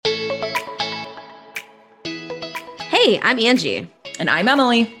Hey, I'm Angie. And I'm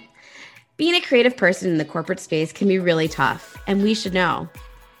Emily. Being a creative person in the corporate space can be really tough, and we should know.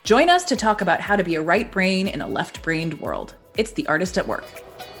 Join us to talk about how to be a right brain in a left-brained world. It's The Artist at Work.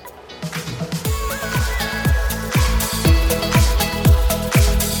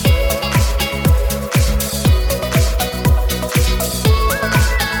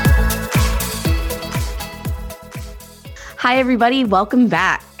 Hi, everybody. Welcome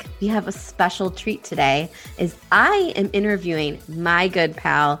back. We have a special treat today as I am interviewing my good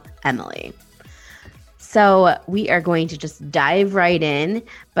pal, Emily. So we are going to just dive right in,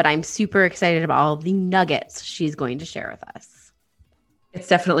 but I'm super excited about all of the nuggets she's going to share with us. It's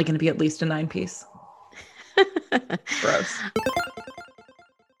definitely going to be at least a 9-piece. Gross.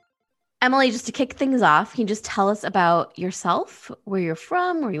 Emily, just to kick things off, can you just tell us about yourself, where you're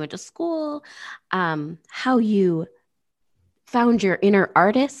from, where you went to school, how you found your inner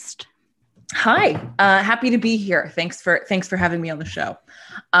artist? Hi, happy to be here. Thanks for having me on the show.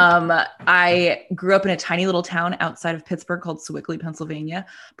 I grew up in a tiny little town outside of Pittsburgh called Sewickley, Pennsylvania,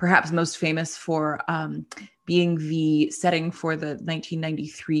 perhaps most famous for being the setting for the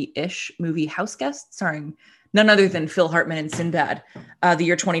 1993-ish movie House Guest, starring none other than Phil Hartman and Sinbad, the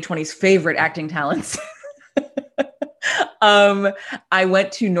year 2020's favorite acting talents. I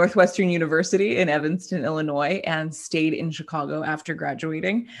went to Northwestern University in Evanston, Illinois, and stayed in Chicago after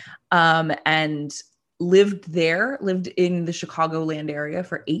graduating, and lived in the Chicagoland area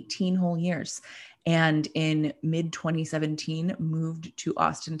for 18 whole years. And in mid-2017, moved to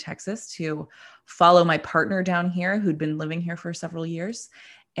Austin, Texas to follow my partner down here who'd been living here for several years.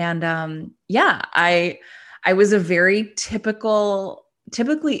 And I was a very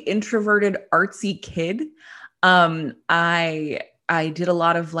typically introverted, artsy kid. I did a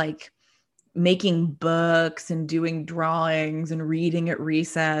lot of like making books and doing drawings and reading at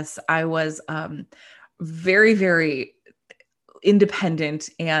recess. I was very, very independent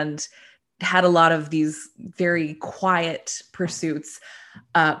and had a lot of these very quiet pursuits,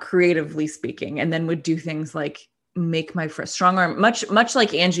 creatively speaking, and then would do things like make my strong arm, much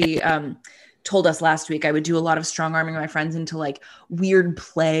like Angie told us last week. I would do a lot of strong arming my friends into like weird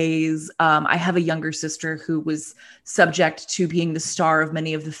plays. I have a younger sister who was subject to being the star of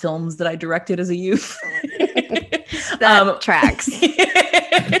many of the films that I directed as a youth. That tracks.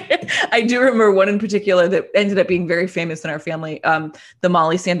 I do remember one in particular that ended up being very famous in our family, the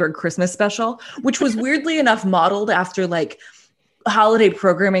Molly Sandberg Christmas special, which was weirdly enough modeled after like holiday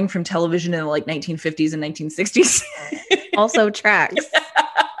programming from television in the like 1950s and 1960s. Also tracks.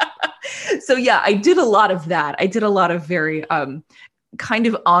 So yeah, I did a lot of that. I did a lot of very kind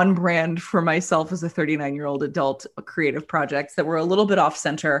of on brand for myself as a 39-year-old adult creative projects that were a little bit off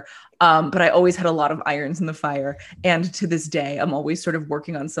center. But I always had a lot of irons in the fire. And to this day, I'm always sort of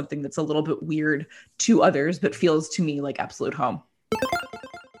working on something that's a little bit weird to others, but feels to me like absolute home.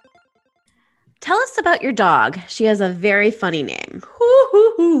 Tell us about your dog. She has a very funny name.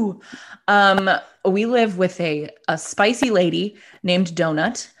 We live with a spicy lady named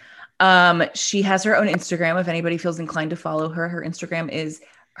Donut. She has her own Instagram. If anybody feels inclined to follow her, her name is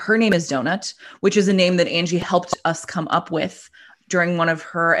Donut, which is a name that Angie helped us come up with during one of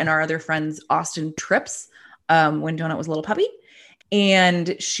her and our other friends' Austin trips, when Donut was a little puppy.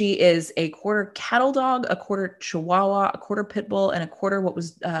 And she is a quarter cattle dog, a quarter Chihuahua, a quarter pit bull, and a quarter what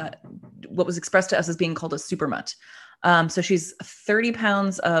was expressed to us as being called a super mutt. So she's 30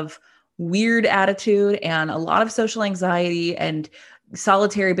 pounds of weird attitude and a lot of social anxiety and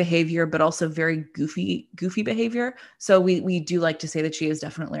solitary behavior, but also very goofy behavior. So we do like to say that she is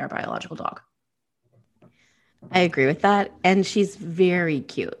definitely our biological dog. I agree with that. And she's very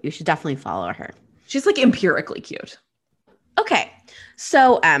cute. You should definitely follow her. She's like empirically cute. Okay.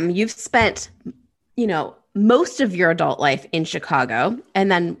 So you've spent, most of your adult life in Chicago and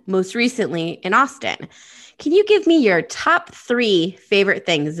then most recently in Austin. Can you give me your top 3 favorite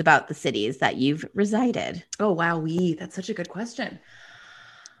things about the cities that you've resided? Oh, wow. That's such a good question.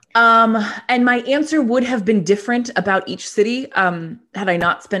 And my answer would have been different about each city, had I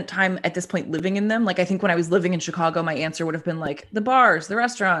not spent time at this point living in them. Like, I think when I was living in Chicago, my answer would have been like the bars, the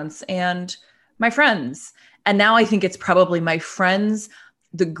restaurants, and my friends. And now I think it's probably my friends,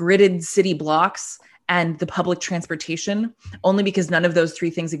 the gridded city blocks, and the public transportation, only because none of those 3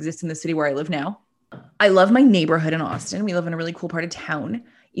 things exist in the city where I live now. I love my neighborhood in Austin. We live in a really cool part of town,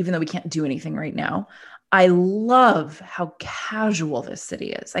 even though we can't do anything right now. I love how casual this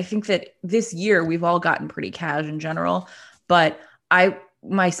city is. I think that this year we've all gotten pretty cash in general, but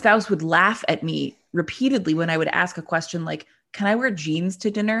my spouse would laugh at me repeatedly when I would ask a question like, can I wear jeans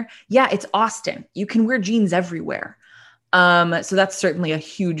to dinner? Yeah, it's Austin. You can wear jeans everywhere. So that's certainly a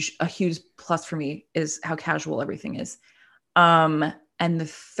huge plus for me, is how casual everything is. And the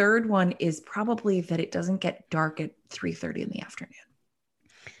third one is probably that it doesn't get dark at 3:30 in the afternoon.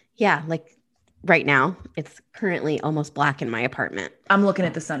 Yeah, like right now, it's currently almost black in my apartment. I'm looking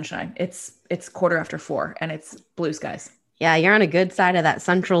at the sunshine. It's 4:15 and it's blue skies. Yeah, you're on a good side of that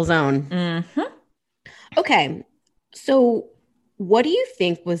central zone. Mm-hmm. Okay. So, what do you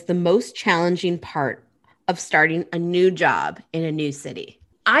think was the most challenging part of starting a new job in a new city?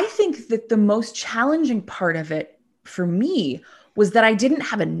 I think that the most challenging part of it for me was that I didn't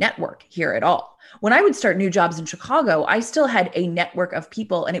have a network here at all. When I would start new jobs in Chicago, I still had a network of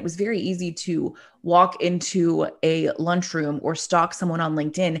people, and it was very easy to walk into a lunchroom or stalk someone on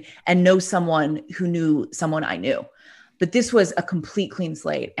LinkedIn and know someone who knew someone I knew. But this was a complete clean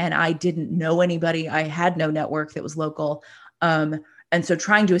slate, and I didn't know anybody. I had no network that was local. And so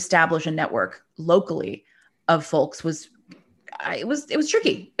trying to establish a network locally of folks was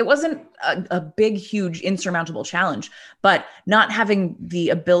tricky. It wasn't a big, huge, insurmountable challenge, but not having the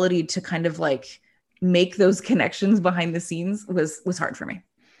ability to kind of like make those connections behind the scenes was hard for me.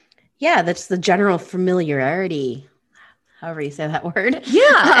 Yeah, that's the general familiarity, however you say that word.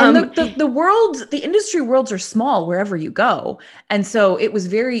 Yeah. And the industry worlds are small wherever you go. And so it was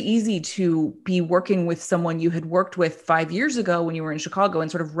very easy to be working with someone you had worked with 5 years ago when you were in Chicago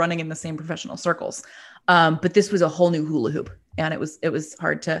and sort of running in the same professional circles. But this was a whole new hula hoop, and it was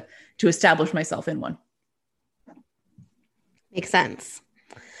hard to establish myself in one. Makes sense.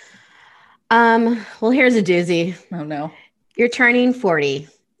 Well, here's a doozy. Oh no. You're turning 40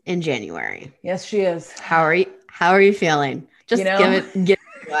 in January. Yes, she is. How are you feeling? Just give it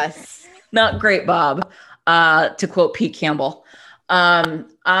to us. Not great, Bob. To quote Pete Campbell.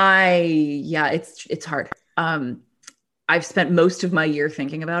 It's hard. I've spent most of my year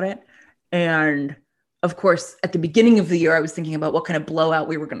thinking about it. And of course, at the beginning of the year, I was thinking about what kind of blowout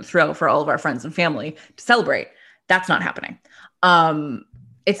we were going to throw for all of our friends and family to celebrate. That's not happening.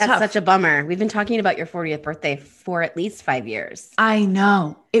 That's tough. Such a bummer. We've been talking about your 40th birthday for at least 5 years. I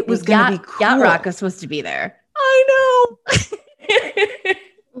know. It was going to be cool. Yacht Rock was supposed to be there. I know.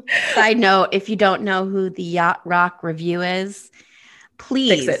 Side note, if you don't know who the Yacht Rock review is,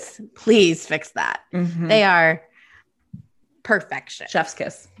 please fix that. Mm-hmm. They are perfection. Chef's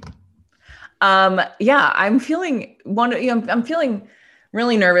kiss. I'm feeling I'm feeling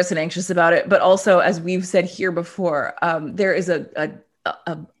really nervous and anxious about it, but also, as we've said here before, there is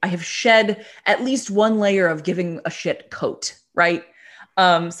I have shed at least one layer of giving a shit coat, right?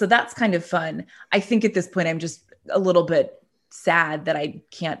 So that's kind of fun. I think at this point, I'm just a little bit sad that I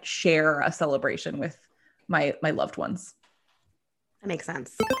can't share a celebration with my loved ones. That makes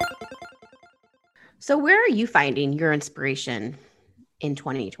sense. So where are you finding your inspiration in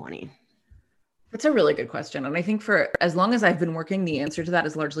 2020? That's a really good question. And I think for as long as I've been working, the answer to that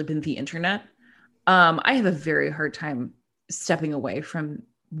has largely been the internet. I have a very hard time stepping away from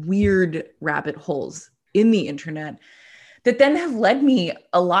weird rabbit holes in the internet that then have led me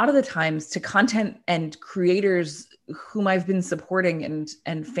a lot of the times to content and creators whom I've been supporting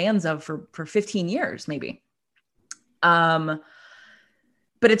and fans of for 15 years, maybe. But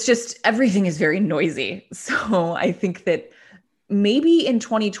it's just, everything is very noisy. So I think that maybe in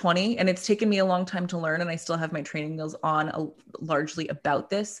 2020, and it's taken me a long time to learn, and I still have my training wheels on largely about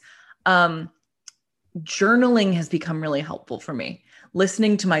this, journaling has become really helpful for me.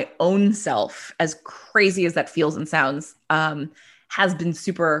 Listening to my own self, as crazy as that feels and sounds, has been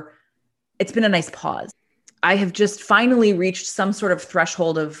it's been a nice pause. I have just finally reached some sort of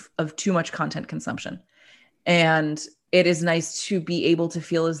threshold of too much content consumption. And it is nice to be able to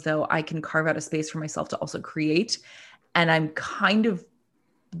feel as though I can carve out a space for myself to also create. And I'm kind of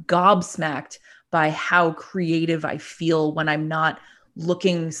gobsmacked by how creative I feel when I'm not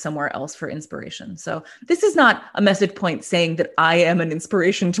looking somewhere else for inspiration. So this is not a message point saying that I am an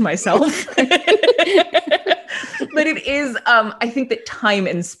inspiration to myself. But it is, I think that time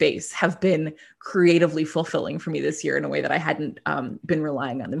and space have been creatively fulfilling for me this year in a way that I hadn't been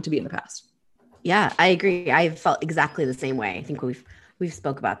relying on them to be in the past. Yeah, I agree. I've felt exactly the same way. I think we've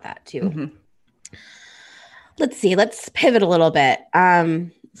spoke about that too. Mm-hmm. Let's see. Let's pivot a little bit.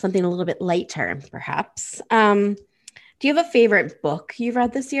 Something a little bit lighter, perhaps. Do you have a favorite book you've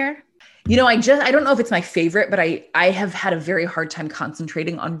read this year? I don't know if it's my favorite, but I have had a very hard time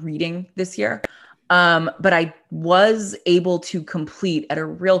concentrating on reading this year. But I was able to complete at a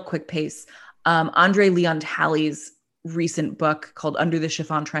real quick pace André Leon Talley's recent book called Under the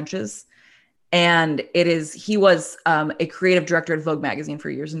Chiffon Trenches. And he was a creative director at Vogue magazine for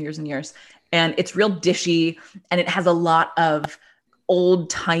years and years and years. And it's real dishy, and it has a lot of old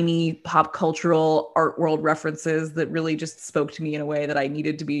timey pop cultural art world references that really just spoke to me in a way that I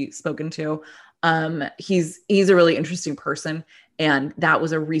needed to be spoken to. He's a really interesting person. And that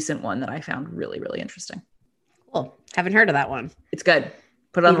was a recent one that I found really, really interesting. Cool. Haven't heard of that one. It's good.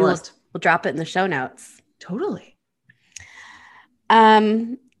 Put it on the list. We'll drop it in the show notes. Totally.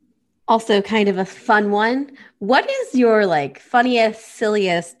 Also kind of a fun one. What is your like funniest,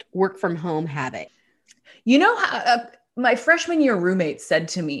 silliest work from home habit? You know, my freshman year roommate said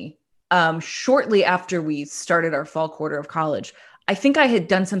to me shortly after we started our fall quarter of college, I think I had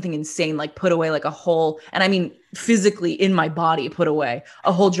done something insane, like put away like a whole, and I mean physically in my body, put away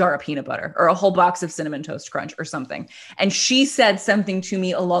a whole jar of peanut butter or a whole box of Cinnamon Toast Crunch or something. And she said something to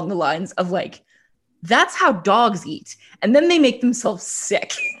me along the lines of like, that's how dogs eat. And then they make themselves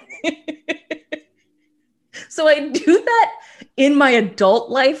sick. So I do that in my adult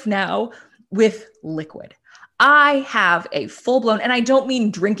life now with liquid. I have a full-blown, and I don't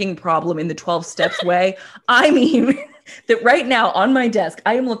mean drinking problem in the 12 steps way. I mean that right now on my desk,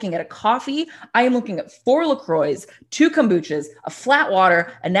 I am looking at a coffee. I am looking at 4 LaCroix, 2 kombuchas, a flat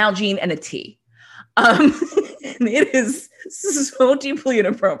water, a Nalgene, and a tea. It is so deeply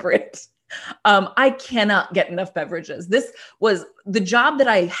inappropriate. I cannot get enough beverages. This was the job that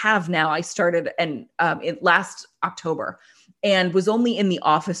I have now. I started in last October and was only in the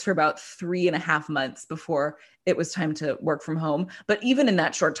office for about 3.5 months before it was time to work from home. But even in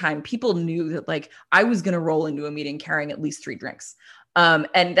that short time, people knew that like I was going to roll into a meeting carrying at least 3 drinks. And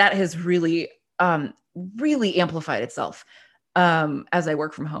that has really, really amplified itself as I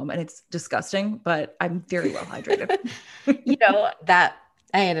work from home. And it's disgusting, but I'm very well hydrated. That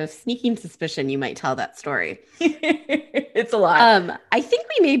I had a sneaking suspicion you might tell that story. It's a lot. I think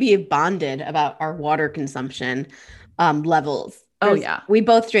we maybe have bonded about our water consumption levels. Oh, yeah. We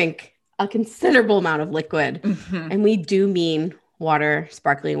both drink a considerable amount of liquid, and we do mean water,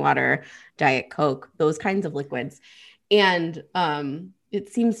 sparkling water, Diet Coke, those kinds of liquids. And it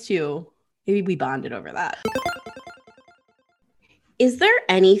seems maybe we bonded over that. Is there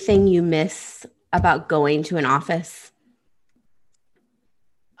anything you miss about going to an office?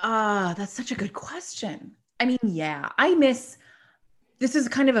 That's such a good question. I mean, yeah, this is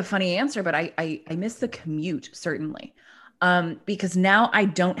kind of a funny answer, but I miss the commute, certainly. Because now I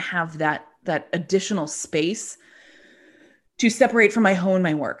don't have that additional space to separate from my home and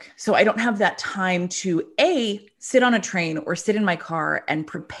my work. So I don't have that time to sit on a train or sit in my car and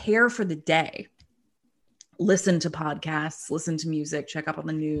prepare for the day, listen to podcasts, listen to music, check up on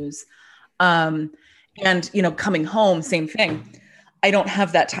the news. And, coming home, same thing. I don't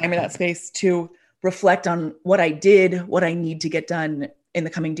have that time or that space to reflect on what I did, what I need to get done in the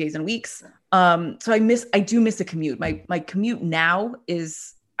coming days and weeks. So I do miss a commute. My commute now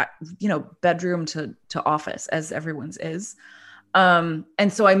is, bedroom to office, as everyone's is. And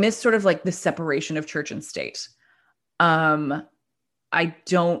so I miss sort of like the separation of church and state. I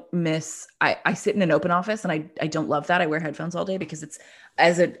don't miss, I sit in an open office and I don't love that. I wear headphones all day because it's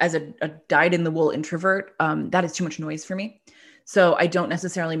as a dyed in the wool introvert, that is too much noise for me. So I don't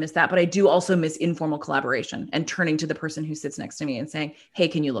necessarily miss that, but I do also miss informal collaboration and turning to the person who sits next to me and saying, hey,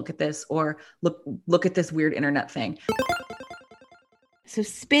 can you look at this? Or look at this weird internet thing. So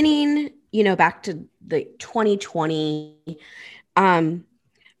spinning, back to the 2020,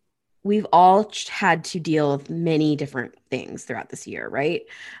 we've all had to deal with many different things throughout this year, right?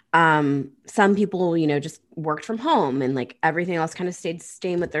 Some people, just worked from home and like everything else kind of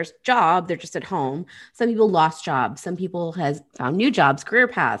staying with their job. They're just at home. Some people lost jobs. Some people has found new jobs, career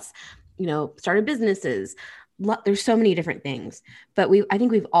paths, started businesses. There's so many different things, but I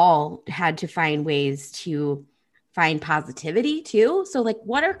think we've all had to find ways to find positivity too. So like,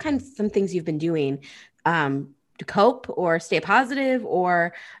 what are some things you've been doing to cope or stay positive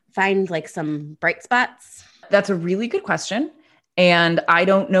or find like some bright spots? That's a really good question. And I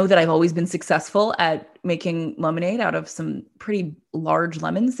don't know that I've always been successful at making lemonade out of some pretty large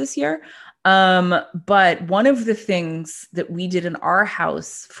lemons this year. But one of the things that we did in our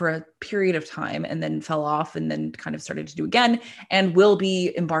house for a period of time and then fell off and then kind of started to do again and will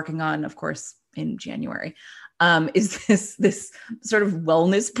be embarking on, of course, in January, is this sort of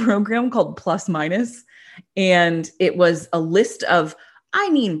wellness program called Plus Minus. And it was a list of,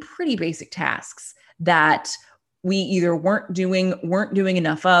 pretty basic tasks that we either weren't doing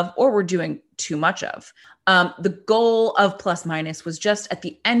enough of, or were doing too much of. The goal of Plus Minus was just at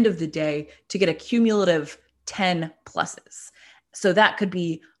the end of the day to get a cumulative 10 pluses. So that could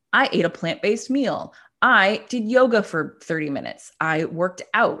be, I ate a plant-based meal. I did yoga for 30 minutes. I worked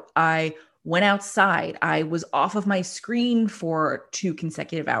out. I went outside. I was off of my screen for 2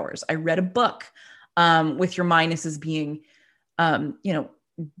 consecutive hours. I read a book, with your minuses being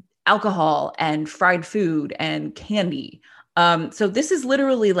alcohol and fried food and candy. So this is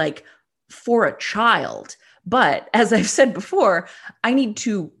literally like for a child. But as I've said before, I need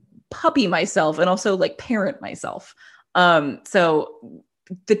to puppy myself and also like parent myself. So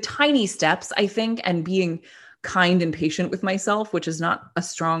the tiny steps, I think, and being kind and patient with myself, which is not a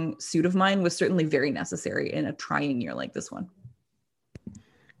strong suit of mine, was certainly very necessary in a trying year like this one.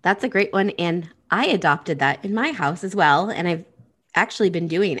 That's a great one. And I adopted that in my house as well. And I've actually been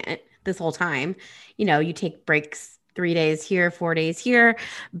doing it this whole time. You take breaks 3 days here, 4 days here.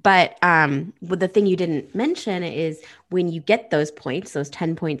 But the thing you didn't mention is when you get those points, those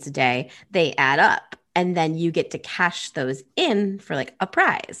 10 points a day, they add up. And then you get to cash those in for like a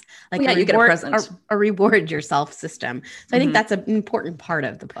prize, like you get a present, a reward yourself system. So I think that's an important part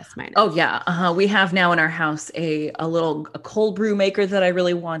of the plus minus. Oh yeah. We have now in our house a cold brew maker that I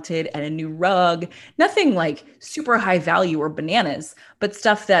really wanted, and a new rug, nothing like super high value or bananas, but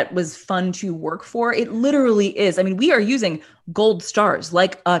stuff that was fun to work for. It literally is. I mean, we are using gold stars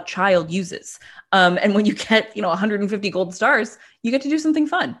like a child uses. And when you get, 150 gold stars, you get to do something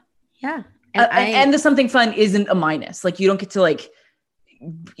fun. Yeah. And the something fun isn't a minus. Like you don't get to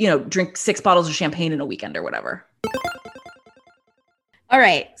drink 6 bottles of champagne in a weekend or whatever. All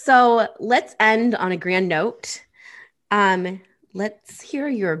right. So let's end on a grand note. Let's hear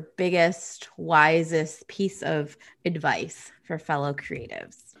your biggest, wisest piece of advice for fellow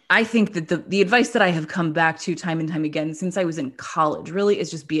creatives. I think that the advice that I have come back to time and time again since I was in college really is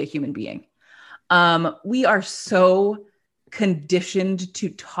just be a human being. We are so conditioned to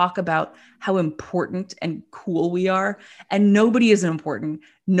talk about how important and cool we are. And nobody is important.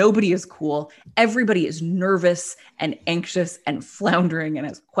 Nobody is cool. Everybody is nervous and anxious and floundering and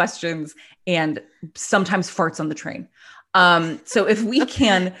has questions and sometimes farts on the train. So if we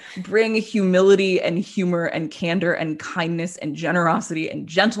can bring humility and humor and candor and kindness and generosity and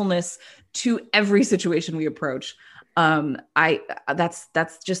gentleness to every situation we approach,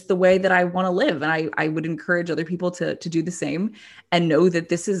 that's just the way that I want to live. And I would encourage other people to do the same and know that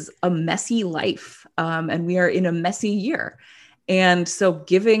this is a messy life. And we are in a messy year. And so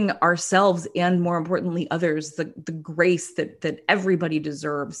giving ourselves and more importantly, others, the grace that everybody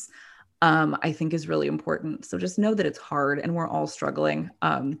deserves, I think is really important. So just know that it's hard and we're all struggling.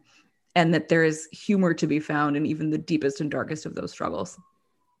 And that there is humor to be found in even the deepest and darkest of those struggles.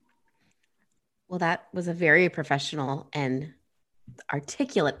 Well, that was a very professional and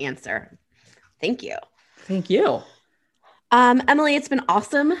articulate answer. Thank you. Thank you. Emily, it's been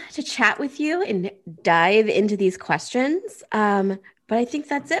awesome to chat with you and dive into these questions. But I think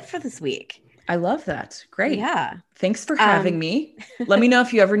that's it for this week. I love that. Great. Yeah. Thanks for having me. Let me know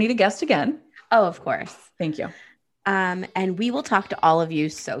if you ever need a guest again. Oh, of course. Thank you. And we will talk to all of you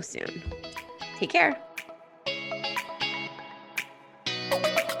so soon. Take care.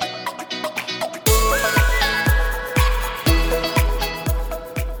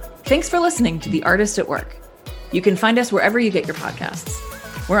 Thanks for listening to The Artist at Work. You can find us wherever you get your podcasts.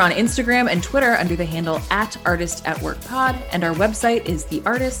 We're on Instagram and Twitter under the handle @ArtistAtWorkPod, and our website is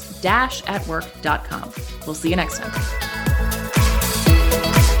theartist-atwork.com. We'll see you next time.